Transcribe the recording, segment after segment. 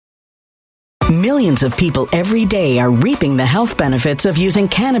Millions of people every day are reaping the health benefits of using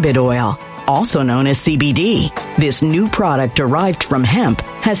cannabis oil, also known as CBD. This new product derived from hemp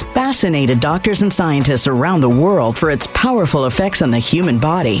has fascinated doctors and scientists around the world for its powerful effects on the human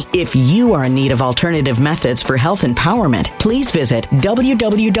body. If you are in need of alternative methods for health empowerment, please visit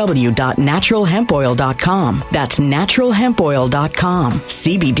www.naturalhempoil.com. That's naturalhempoil.com.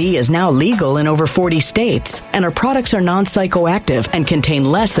 CBD is now legal in over 40 states, and our products are non-psychoactive and contain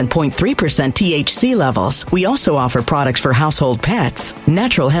less than 0.3% THC levels. We also offer products for household pets.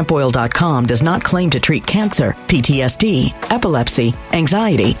 Naturalhempoil.com does not claim to treat cancer, PTSD, epilepsy,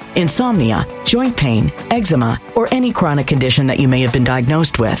 anxiety, insomnia, joint pain, eczema, or any chronic condition that you may have been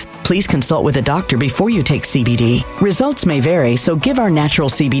diagnosed with. Please consult with a doctor before you take CBD. Results may vary, so give our natural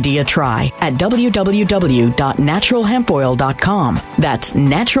CBD a try at www.naturalhempoil.com. That's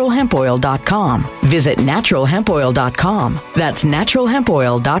naturalhempoil.com. Visit naturalhempoil.com. That's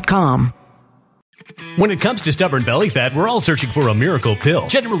naturalhempoil.com. When it comes to stubborn belly fat, we're all searching for a miracle pill.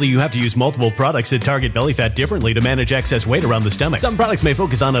 Generally, you have to use multiple products that target belly fat differently to manage excess weight around the stomach. Some products may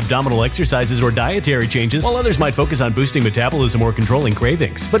focus on abdominal exercises or dietary changes, while others might focus on boosting metabolism or controlling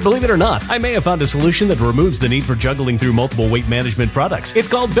cravings. But believe it or not, I may have found a solution that removes the need for juggling through multiple weight management products. It's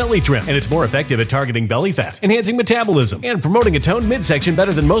called Belly Trim, and it's more effective at targeting belly fat, enhancing metabolism, and promoting a toned midsection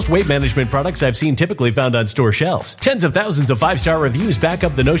better than most weight management products I've seen typically found on store shelves. Tens of thousands of 5-star reviews back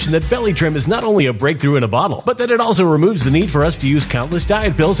up the notion that Belly Trim is not only a breakthrough in a bottle, but that it also removes the need for us to use countless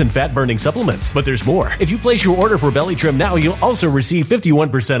diet pills and fat-burning supplements. But there's more. If you place your order for Belly Trim now, you'll also receive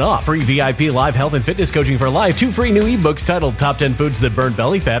 51% off, free VIP live health and fitness coaching for life, 2 free new ebooks titled Top 10 Foods That Burn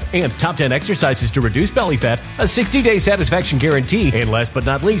Belly Fat and Top 10 Exercises to Reduce Belly Fat, a 60-day satisfaction guarantee, and last but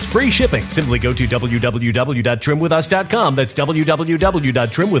not least, free shipping. Simply go to www.trimwithus.com. That's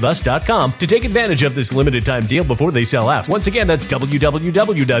www.trimwithus.com to take advantage of this limited time deal before they sell out. Once again, that's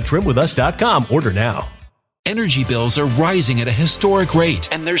www.trimwithus.com. Order now. Energy bills are rising at a historic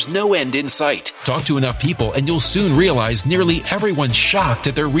rate, and there's no end in sight. Talk to enough people, and you'll soon realize nearly everyone's shocked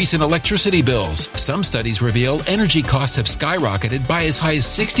at their recent electricity bills. Some studies reveal energy costs have skyrocketed by as high as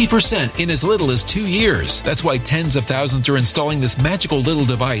 60% in as little as 2 years. That's why tens of thousands are installing this magical little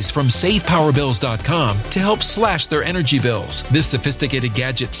device from SavePowerBills.com to help slash their energy bills. This sophisticated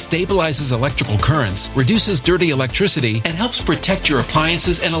gadget stabilizes electrical currents, reduces dirty electricity, and helps protect your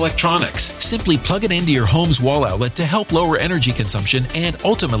appliances and electronics. Simply plug it into your home's wall outlet to help lower energy consumption and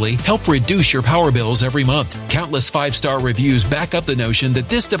ultimately help reduce your power bills every month. Countless 5-star reviews back up the notion that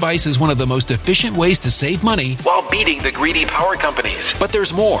this device is one of the most efficient ways to save money while beating the greedy power companies. But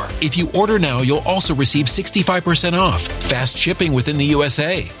there's more. If you order now, you'll also receive 65% off, fast shipping within the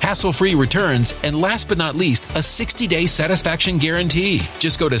USA, hassle-free returns, and last but not least, a 60-day satisfaction guarantee.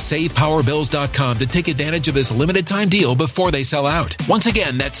 Just go to SavePowerBills.com to take advantage of this limited time deal before they sell out. Once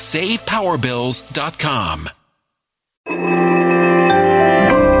again, that's SavePowerBills.com.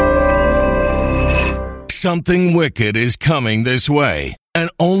 Something wicked is coming this way,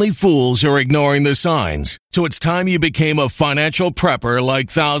 and only fools are ignoring the signs. So it's time you became a financial prepper like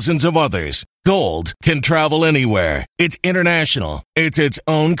thousands of others. Gold can travel anywhere. It's international. It's its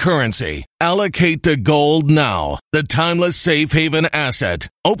own currency. Allocate to gold now, the timeless safe haven asset.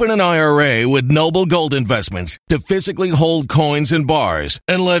 Open an IRA with Noble Gold Investments to physically hold coins and bars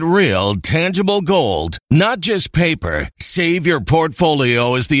and let real, tangible gold, not just paper, save your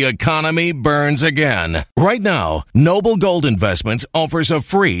portfolio as the economy burns again. Right now, Noble Gold Investments offers a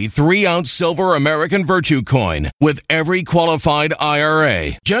free 3-ounce silver American Virtue coin with every qualified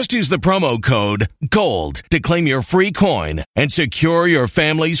IRA. Just use the promo code GOLD to claim your free coin and secure your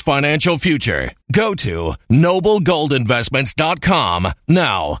family's financial future. Go to noblegoldinvestments.com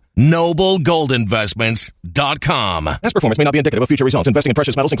now. noblegoldinvestments.com. Past performance may not be indicative of future results. Investing in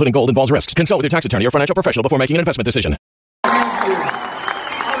precious metals, including gold, involves risks. Consult with your tax attorney or financial professional before making an investment decision. Thank you.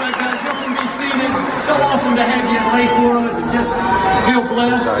 All right, guys, you can be seated. So awesome to have you at Lakewood. Just feel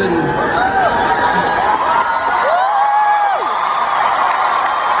blessed and...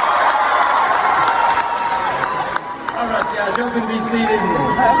 Y'all can be seated.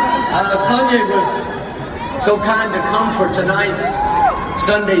 Kanye was so kind to come for tonight's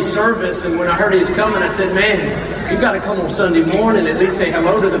Sunday service, and when I heard he was coming, I said, man, you got to come on Sunday morning, at least say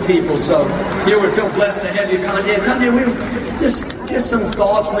hello to the people. So here we feel blessed to have you, Kanye. Kanye, we just some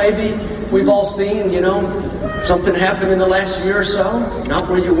thoughts maybe we've all seen, something happened in the last year or so, not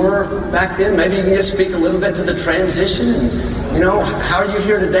where you were back then. Maybe you can just speak a little bit to the transition, and, how are you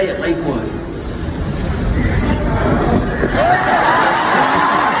here today at Lakewood?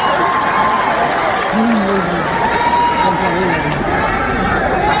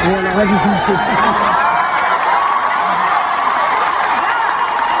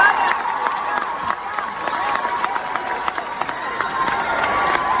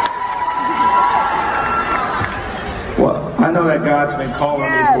 I know that God's been calling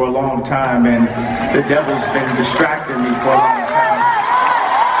me for a long time, and the devil's been distracting me for a long time.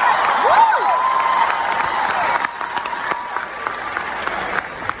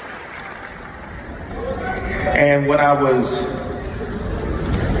 And when I was,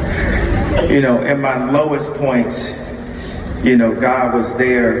 in my lowest points, God was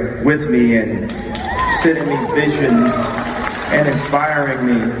there with me and sending me visions and inspiring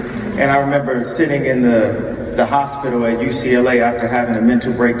me. And I remember sitting in the hospital at UCLA after having a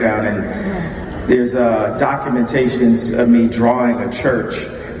mental breakdown, and there's documentations of me drawing a church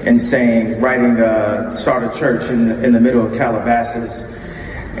and writing start a church in the middle of Calabasas.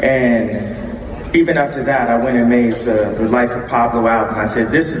 And even after that, I went and made the Life of Pablo album. I said,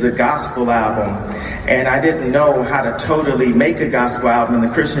 this is a gospel album. And I didn't know how to totally make a gospel album. And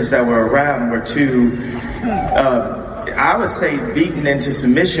the Christians that were around were too, I would say, beaten into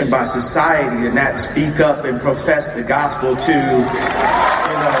submission by society to not speak up and profess the gospel to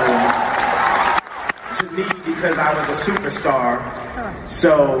me, because I was a superstar.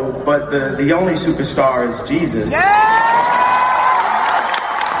 So, but the only superstar is Jesus.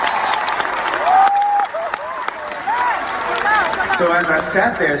 So as I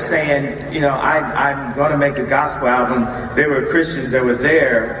sat there saying, I'm going to make a gospel album, there were Christians that were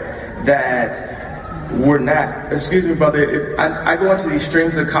there that were not. Excuse me, brother. I go into these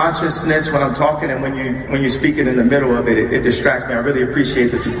streams of consciousness when I'm talking, and when you're speaking in the middle of it, it distracts me. I really appreciate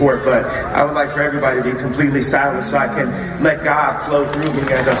the support, but I would like for everybody to be completely silent so I can let God flow through me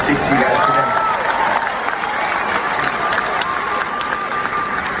as I speak to you guys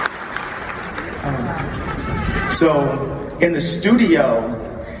today. So in the studio,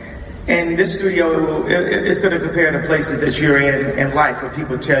 and this studio, it's going to compare to places that you're in life where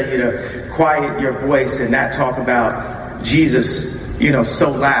people tell you to quiet your voice and not talk about Jesus,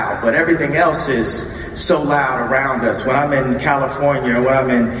 so loud. But everything else is so loud around us. When I'm in California or when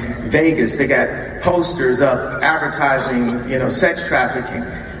I'm in Vegas, they got posters up advertising, sex trafficking.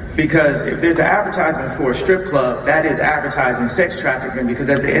 Because if there's an advertisement for a strip club, that is advertising sex trafficking, because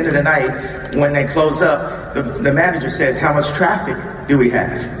at the end of the night, when they close up, the manager says, how much traffic do we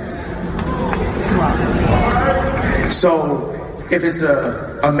have? So if it's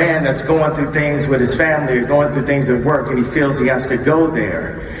a man that's going through things with his family or going through things at work and he feels he has to go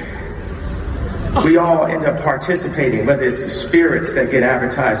there, we all end up participating, whether it's the spirits that get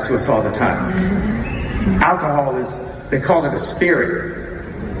advertised to us all the time. Alcohol they call it a spirit.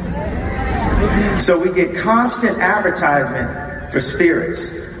 So we get constant advertisement for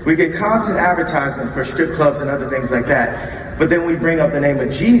spirits. We get constant advertisement for strip clubs and other things like that. But then we bring up the name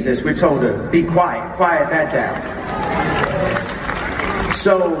of Jesus, we're told to be quiet that down.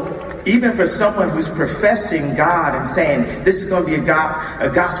 So even for someone who's professing God and saying, this is going to be a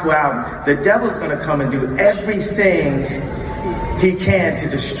gospel album, the devil's going to come and do everything he can to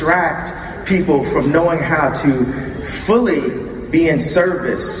distract people from knowing how to fully be in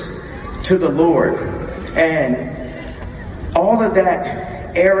service to the Lord. And all of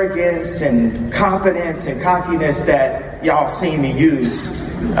that arrogance and confidence and cockiness that y'all seen me use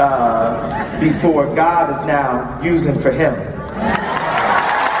before, God is now using for him.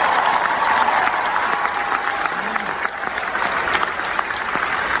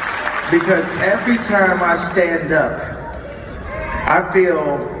 Because every time I stand up, I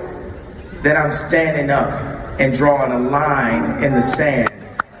feel that I'm standing up and drawing a line in the sand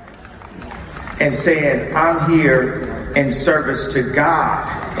and saying, I'm here in service to God,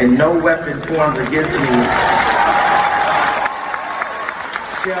 and no weapon formed against me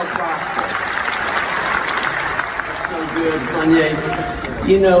shall prosper. That's so good, Kanye.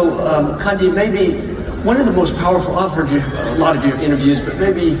 Kanye, maybe one of the most powerful, I've heard a lot of your interviews, but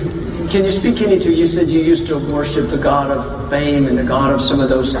maybe, can you speak any to, you said you used to worship the God of fame and the God of some of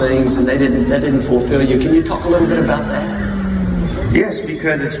those things, and that didn't fulfill you. Can you talk a little bit about that? Yes,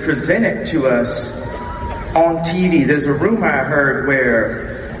 because it's presented to us on TV. There's a rumor I heard where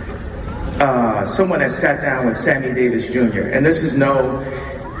someone has sat down with Sammy Davis Jr. And this is no,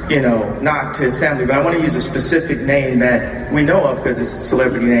 knock to his family, but I want to use a specific name that we know of because it's a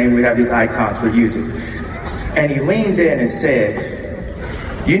celebrity name. We have these icons we're using. And he leaned in and said,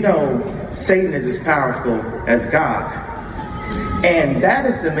 Satan is as powerful as God. And that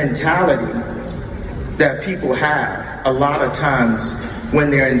is the mentality that people have a lot of times when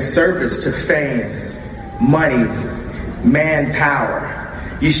they're in service to fame, money, manpower.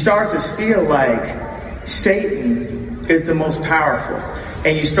 You start to feel like Satan is the most powerful.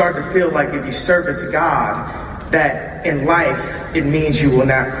 And you start to feel like if you service God, that in life it means you will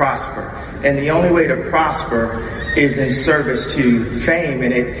not prosper. And the only way to prosper is in service to fame.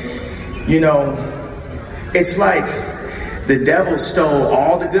 And it's like the devil stole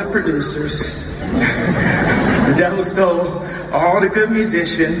all the good producers. The devil stole all the good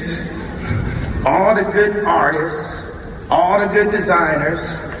musicians, all the good artists, all the good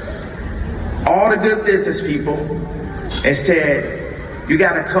designers, all the good business people, and said, you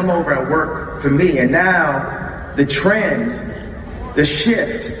got to come over and work for me. And now the trend, the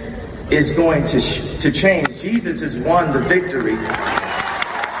shift is going to change. Jesus has won the victory.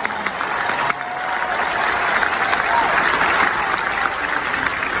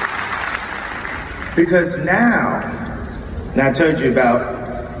 Because now I told you about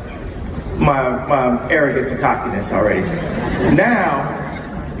my arrogance and cockiness already. Now,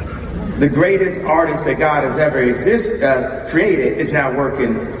 the greatest artist that God has ever created is now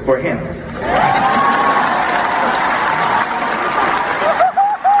working for him.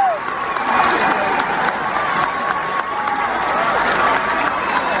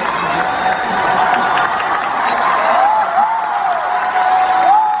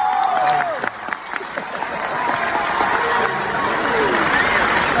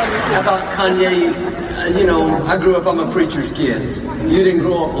 About Kanye, I grew up, I'm a preacher's kid. You didn't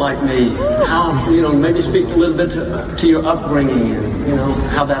grow up like me. How, maybe speak a little bit to your upbringing and,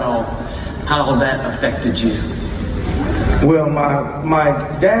 how all that affected you. Well, my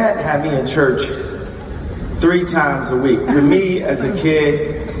dad had me in church 3 times a week. For me, as a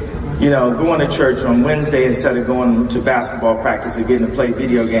kid, going to church on Wednesday instead of going to basketball practice or getting to play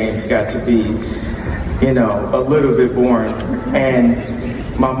video games got to be, a little bit boring. And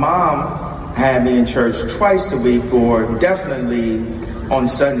my mom had me in church twice a week, or definitely on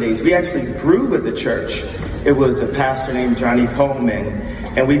Sundays. We actually grew with the church. It was a pastor named Johnny Coleman,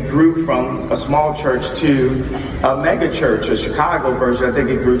 and we grew from a small church to a mega church, a Chicago version. I think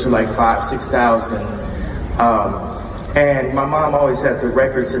it grew to like 5,000-6,000. And my mom always had the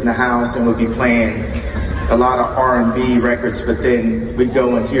records in the house and would be playing a lot of R&B records, but then we'd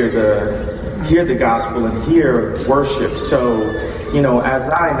go and hear the gospel and hear worship. So, as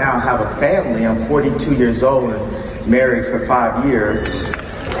I now have a family, I'm 42 years old and married for 5 years.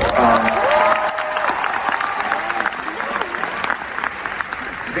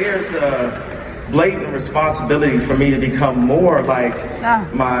 There's a blatant responsibility for me to become more like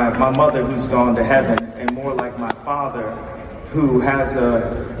my mother who's gone to heaven, and more like my father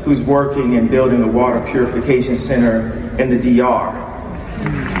who's working and building a water purification center in the DR.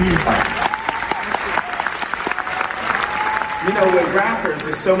 With rappers,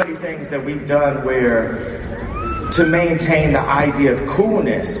 there's so many things that we've done where to maintain the idea of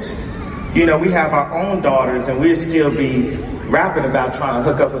coolness. We have our own daughters and we'll still be rapping about trying to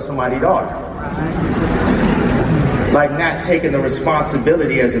hook up with somebody's daughter. Like not taking the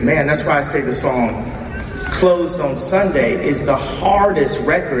responsibility as a man. That's why I say the song Closed on Sunday is the hardest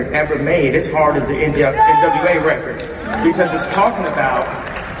record ever made. It's hard as the NWA record because it's talking about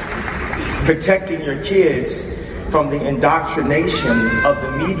protecting your kids from the indoctrination of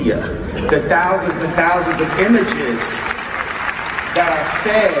the media, the thousands and thousands of images that are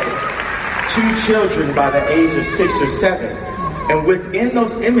fed to children by the age of 6 or 7. And within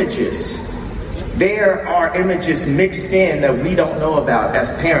those images, there are images mixed in that we don't know about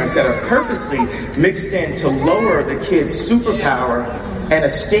as parents that are purposely mixed in to lower the kids' superpower and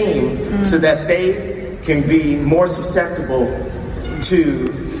esteem so that they can be more susceptible to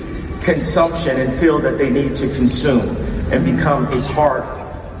consumption and feel that they need to consume and become a part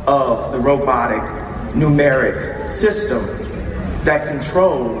of the robotic numeric system that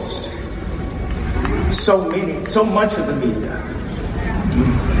controls so much of the media.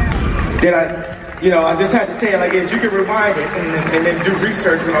 Then I just had to say it like this. You can rewind it and then do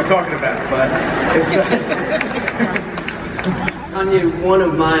research what I'm talking about. But it's Kanye, one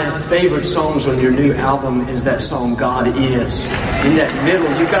of my favorite songs on your new album is that song God Is. In that middle,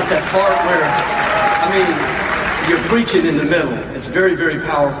 you've got that part where, you're preaching in the middle. It's very, very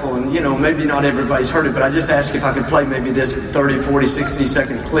powerful, and maybe not everybody's heard it, but I just asked if I could play maybe this 30, 40,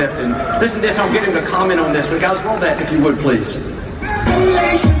 60-second clip. And listen to this, I'll get him to comment on this. But guys, roll that if you would, please.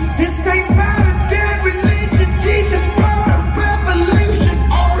 This ain't about a dead religion. Jesus brought a revolution.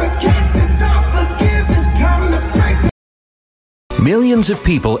 All the captives are forgiven. Time to break. Millions of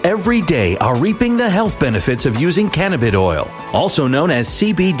people every day are reaping the health benefits of using cannabis oil, also known as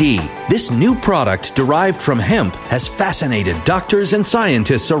CBD. This new product derived from hemp has fascinated doctors and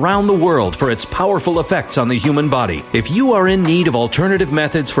scientists around the world for its powerful effects on the human body. If you are in need of alternative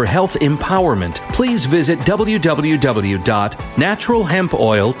methods for health empowerment, please visit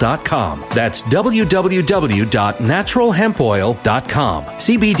www.naturalhempoil.com. That's www.naturalhempoil.com.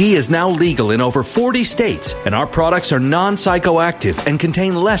 CBD is now legal in over 40 states, and our products are non-psychoactive active and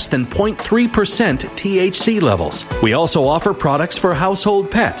contain less than 0.3% THC levels. We also offer products for household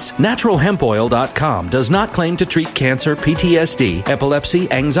pets. NaturalHempOil.com does not claim to treat cancer, PTSD,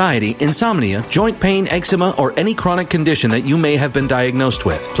 epilepsy, anxiety, insomnia, joint pain, eczema, or any chronic condition that you may have been diagnosed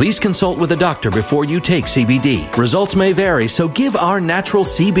with. Please consult with a doctor before you take CBD. Results may vary, so give our natural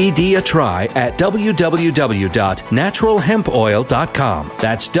CBD a try at www.naturalhempoil.com.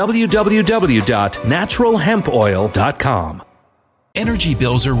 That's www.naturalhempoil.com. Energy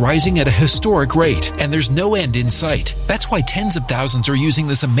bills are rising at a historic rate, and there's no end in sight. That's why tens of thousands are using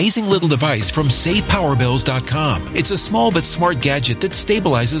this amazing little device from SavePowerBills.com. It's a small but smart gadget that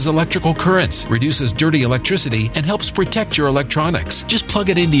stabilizes electrical currents, reduces dirty electricity, and helps protect your electronics. Just plug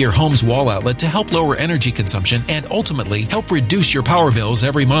it into your home's wall outlet to help lower energy consumption and ultimately help reduce your power bills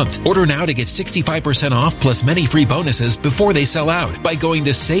every month. Order now to get 65% off plus many free bonuses before they sell out by going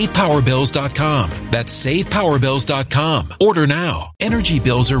to SavePowerBills.com. That's SavePowerBills.com. Order now. Energy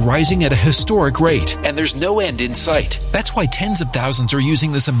bills are rising at a historic rate, and there's no end in sight. That's why tens of thousands are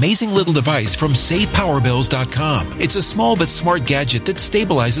using this amazing little device from SavePowerBills.com. It's a small but smart gadget that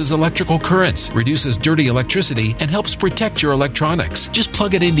stabilizes electrical currents, reduces dirty electricity, and helps protect your electronics. Just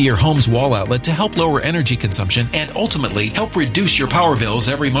plug it into your home's wall outlet to help lower energy consumption and ultimately help reduce your power bills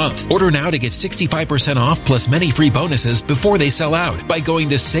every month. Order now to get 65% off plus many free bonuses before they sell out by going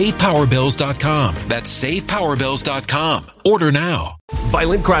to SavePowerBills.com. That's SavePowerBills.com. Order now.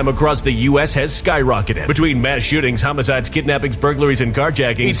 Violent crime across the U.S. has skyrocketed. Between mass shootings, homicides, kidnappings, burglaries, and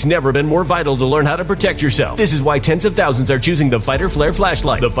carjackings, it's never been more vital to learn how to protect yourself. This is why tens of thousands are choosing the Fighter Flare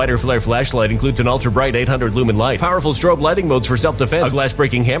flashlight. The Fighter Flare flashlight includes an ultra-bright 800 lumen light, powerful strobe lighting modes for self-defense, a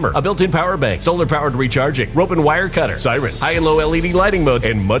glass-breaking hammer, a built-in power bank, solar-powered recharging, rope and wire cutter, siren, high and low LED lighting mode,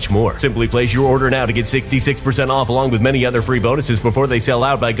 and much more. Simply place your order now to get 66% off along with many other free bonuses before they sell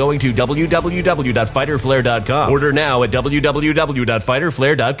out by going to www.fighterflare.com. Order now at www.fighterflare.com.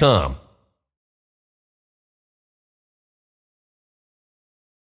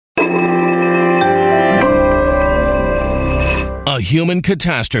 A human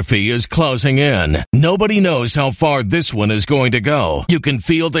catastrophe is closing in. Nobody knows how far this one is going to go. You can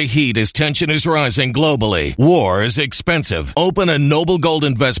feel the heat as tension is rising globally. War is expensive. Open a Noble Gold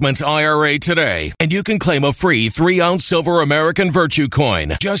Investments IRA today, and you can claim a free 3-ounce silver American Virtue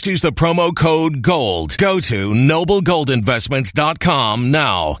coin. Just use the promo code GOLD. Go to noblegoldinvestments.com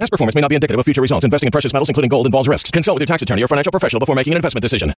now. Past performance may not be indicative of future results. Investing in precious metals, including gold, involves risks. Consult with your tax attorney or financial professional before making an investment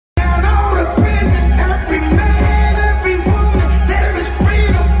decision.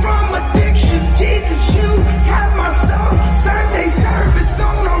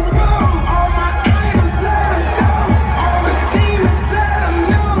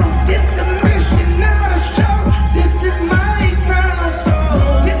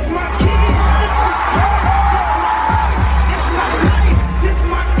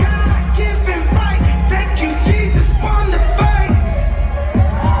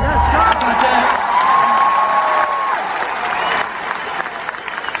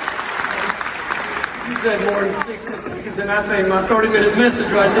 Said more than 60 seconds, and I say my 30-minute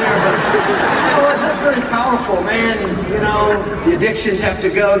message right there. But you know what? That's very powerful, man. You know, the addictions have to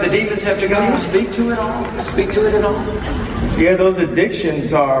go, the demons have to go. You speak to it all. Speak to it at all. Yeah, those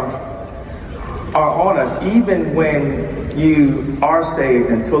addictions are on us, even when you are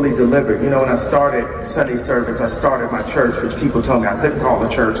saved and fully delivered. You know, when I started Sunday service, I started my church, which people told me I couldn't call a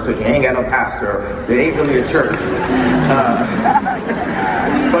church because you ain't got no pastor. It ain't really a church.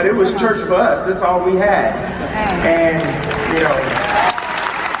 But it was church for us. That's all we had. And, you know,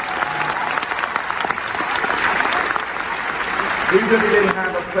 we really didn't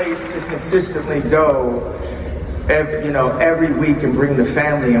have a place to consistently go every week and bring the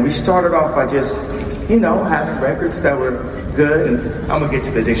family. And we started off by just, you know, having records that were good. And I'm going to get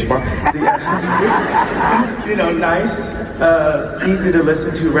to the addiction part. You know, nice, easy to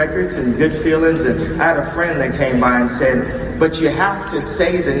listen to records and good feelings. And I had a friend that came by and said, but you have to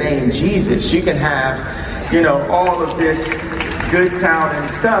say the name Jesus. You can have, you know, all of this good sounding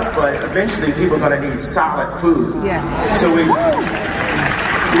stuff, but eventually people are going to need solid food. Yeah. So we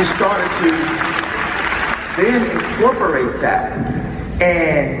started to then incorporate that.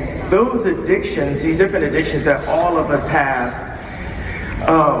 And those addictions, these different addictions that all of us have,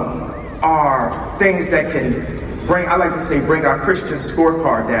 are things that can bring, I like to say, bring our Christian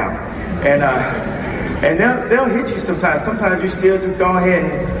scorecard down. And they'll hit you sometimes. Sometimes you still just go ahead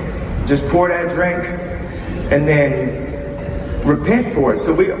and just pour that drink and then repent for it.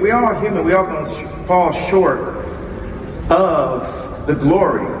 So we all are human. We all going to fall short of the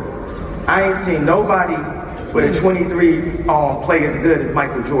glory. I ain't seen nobody with a 23 play as good as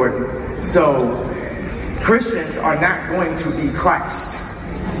Michael Jordan. So Christians are not going to be Christ.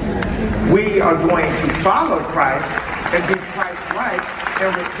 We are going to follow Christ and be Christ-like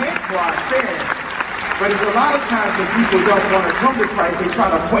and repent for our sins. But it's a lot of times when people don't want to come to Christ, they try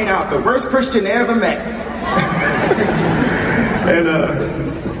to point out the worst Christian they ever met.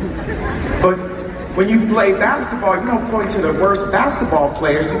 But when you play basketball, you don't point to the worst basketball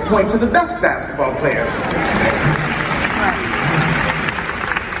player, you point to the best basketball player.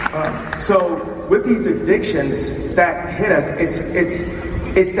 So with these addictions that hit us,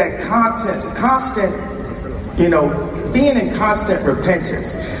 it's that constant, being in constant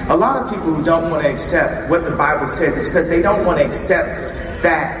repentance. A lot of people who don't want to accept what the Bible says is because they don't want to accept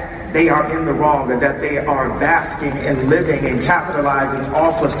that they are in the wrong and that they are basking and living and capitalizing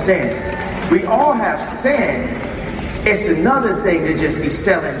off of sin. We all have sin. It's another thing to just be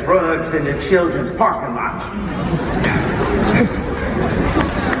selling drugs in the children's parking lot.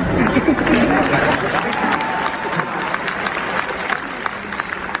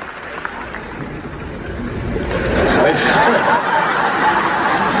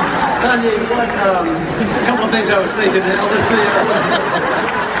 Kanye, a couple of things I was thinking. Let's see.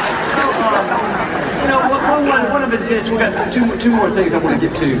 One of it is, we got two more things I want to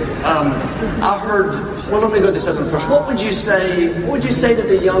get to. I heard. Well, let me go to this other one first. What would you say to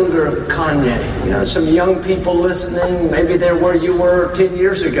the younger Kanye? Some young people listening. Maybe they're where you were 10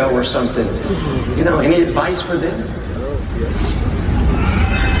 years ago or something. Any advice for them?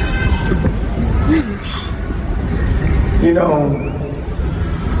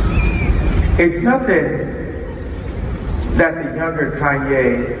 It's nothing that the younger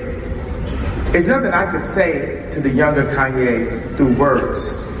Kanye, it's nothing I could say to the younger Kanye through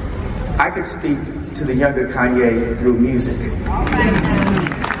words. I could speak to the younger Kanye through music.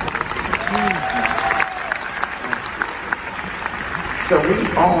 So we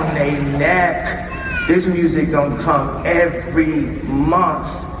on a neck. This music don't come every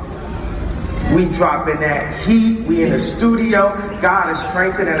month. We dropping that heat. We in the studio. God is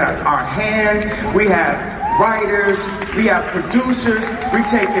strengthening our hands. We have writers. We have producers. We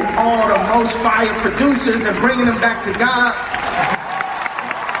taking all the most fire producers and bringing them back to God.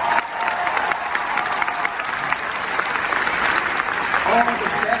 All the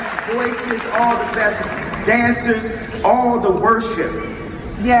best voices, all the best dancers, all the worship.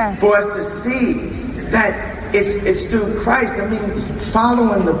 Yeah. For us to see that it's through Christ. I mean,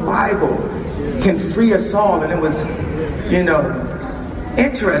 following the Bible can free us all. And it was,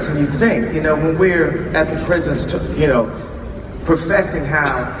 interesting, you think, when we're at the prisons, professing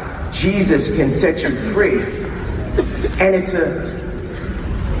how Jesus can set you free. And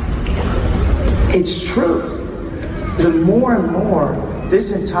it's true. The more and more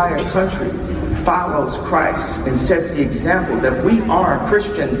this entire country follows Christ and sets the example that we are a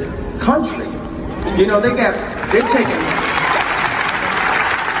Christian country.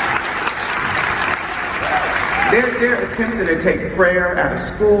 They're attempting to take prayer out of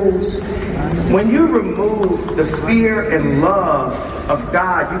schools. When you remove the fear and love of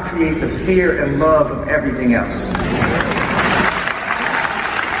God, you create the fear and love of everything else.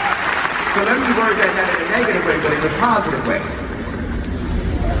 So let me word that not in a negative way, but in a positive way.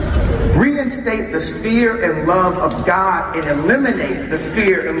 Reinstate the fear and love of God and eliminate the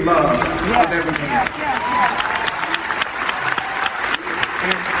fear and love of everything else.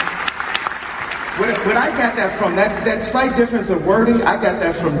 When I got that from, that slight difference of wording, I got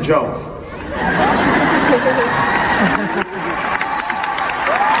that from Joe.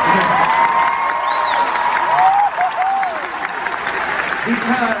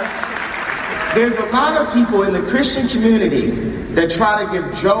 Because there's a lot of people in the Christian community that try to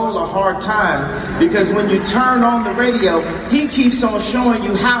give Joel a hard time because when you turn on the radio, he keeps on showing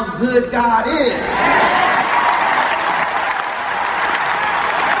you how good God is.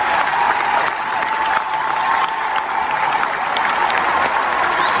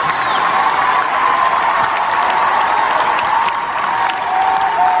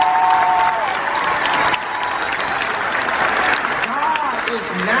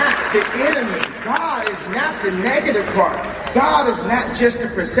 God is not just the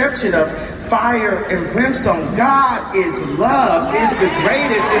perception of fire and brimstone. God is love, is the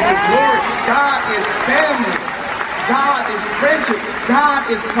greatest, is the glory. God is family. God is friendship.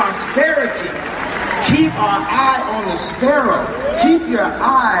 God is prosperity. Keep our eye on the sparrow. Keep your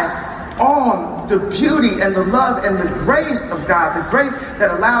eye on the beauty and the love and the grace of God. The grace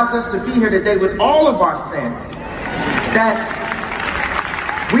that allows us to be here today with all of our sins. That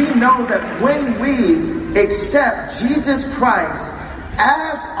we know that when we accept Jesus Christ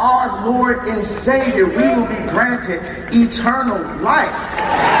as our Lord and Savior, we will be granted eternal life.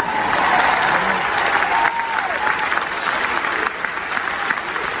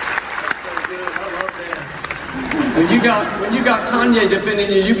 when you got Kanye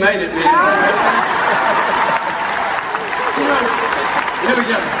defending you, you made it, man. Here we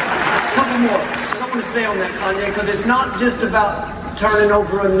go. A couple more. I want to stay on that, Kanye, because it's not just about turning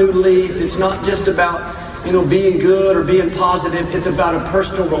over a new leaf. It's not just about, being good or being positive. It's about a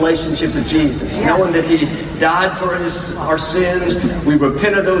personal relationship with Jesus. Yeah. Knowing that He died for our sins. We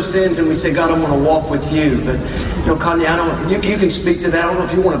repent of those sins and we say, God, I want to walk with you. But, Kanye, you can speak to that. I don't know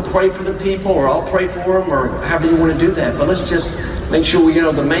if you want to pray for the people or I'll pray for them or however you want to do that. But let's just make sure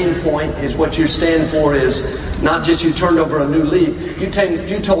the main point is what you stand for is not just you turned over a new leaf. You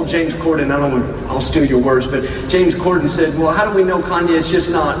told James Corden, I'll steal your words, but James Corden said, well, how do we know, Kanye, it's just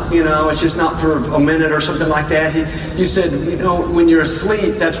not, it's just not for a minute or something like that. You said, when you're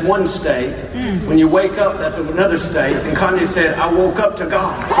asleep, that's one state. When you wake up, that's another state. And Kanye said, I woke up to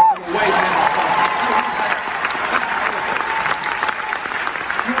God. So I'm awake now.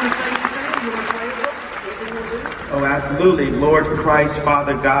 You want to say anything? You want to play it? Oh, absolutely. Lord Christ,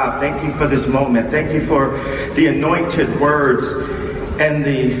 Father God, thank you for this moment. Thank you for the anointed words and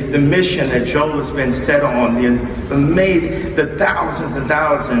the mission that Joel has been set on, the amazing, the thousands and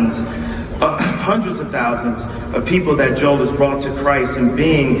thousands, hundreds of thousands of people that Joel has brought to Christ, and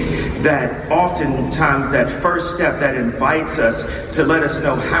being that oftentimes that first step that invites us to let us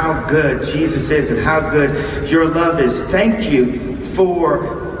know how good Jesus is and how good your love is. Thank you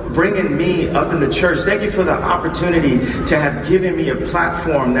for bringing me up in the church. Thank you for the opportunity to have given me a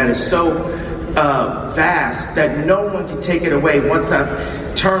platform that is so vast that no one can take it away once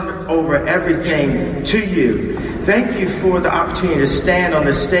I've turned over everything to you. Thank you for the opportunity to stand on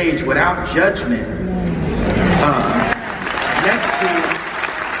the stage without judgment next to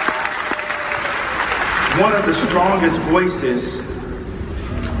one of the strongest voices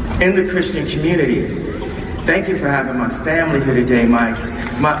in the Christian community. Thank you for having my family here today, the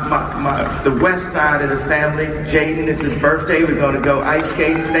west side of the family. Jaden, it's his birthday. We're going to go ice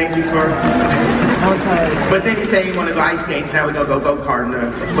skating. Thank you for... But then he said he want to go ice skating. Now we're going to go go-karting.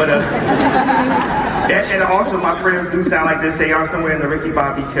 And also my prayers do sound like this. They are somewhere in the Ricky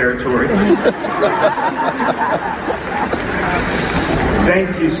Bobby territory.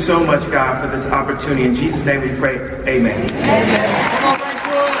 Thank you so much, God, for this opportunity. In Jesus' name we pray. Amen. Amen. Come on,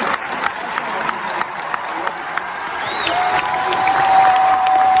 Lakewood.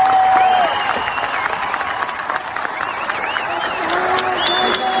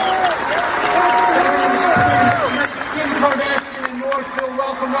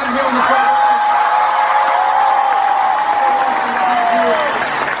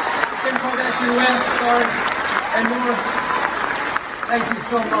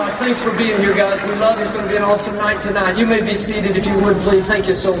 Thanks for being here, guys. We love you. It's going to be an awesome night tonight. You may be seated if you would, please. Thank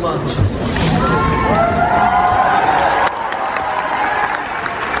you so much.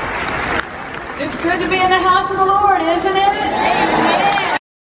 It's good to be in the house of the Lord, isn't it? Amen.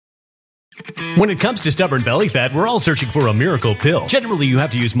 When it comes to stubborn belly fat, we're all searching for a miracle pill. Generally, you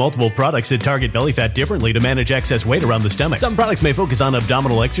have to use multiple products that target belly fat differently to manage excess weight around the stomach. Some products may focus on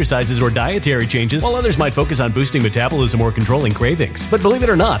abdominal exercises or dietary changes, while others might focus on boosting metabolism or controlling cravings. But believe it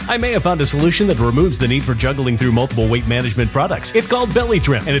or not, I may have found a solution that removes the need for juggling through multiple weight management products. It's called Belly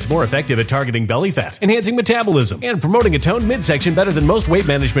Trim, and it's more effective at targeting belly fat, enhancing metabolism, and promoting a toned midsection better than most weight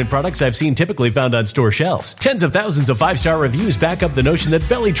management products I've seen typically found on store shelves. Tens of thousands of 5-star reviews back up the notion that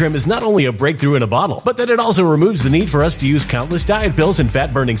Belly Trim is not only a breakthrough in a bottle, but that it also removes the need for us to use countless diet pills and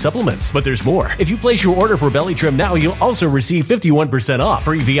fat-burning supplements. But there's more. If you place your order for Belly Trim now, you'll also receive 51% off,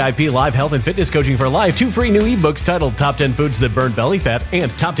 free VIP live health and fitness coaching for life, 2 free new ebooks titled Top 10 Foods That Burn Belly Fat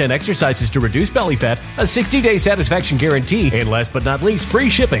and Top 10 Exercises to Reduce Belly Fat, a 60-day satisfaction guarantee, and last but not least, free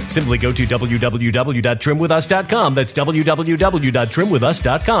shipping. Simply go to www.trimwithus.com. That's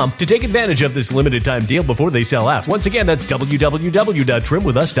www.trimwithus.com to take advantage of this limited time deal before they sell out. Once again, that's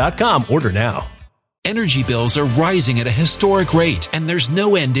www.trimwithus.com. Order now. Energy bills are rising at a historic rate, and there's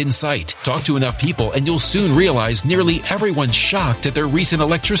no end in sight. Talk to enough people, and you'll soon realize nearly everyone's shocked at their recent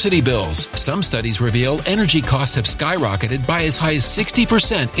electricity bills. Some studies reveal energy costs have skyrocketed by as high as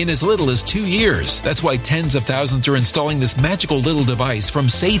 60% in as little as 2 years. That's why tens of thousands are installing this magical little device from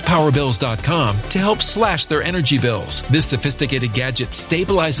SavePowerBills.com to help slash their energy bills. This sophisticated gadget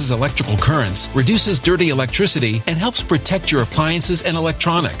stabilizes electrical currents, reduces dirty electricity, and helps protect your appliances and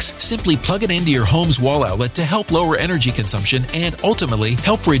electronics. Simply plug it into your home home's wall outlet to help lower energy consumption and ultimately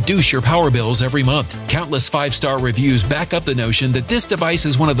help reduce your power bills every month. Countless 5-star reviews back up the notion that this device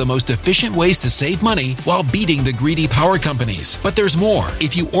is one of the most efficient ways to save money while beating the greedy power companies. But there's more.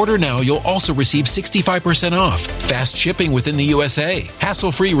 If you order now, you'll also receive 65% off, fast shipping within the USA,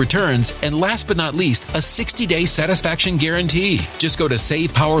 hassle-free returns, and last but not least, a 60-day satisfaction guarantee. Just go to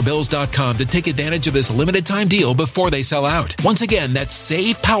SavePowerBills.com to take advantage of this limited time deal before they sell out. Once again, that's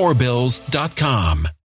SavePowerBills.com.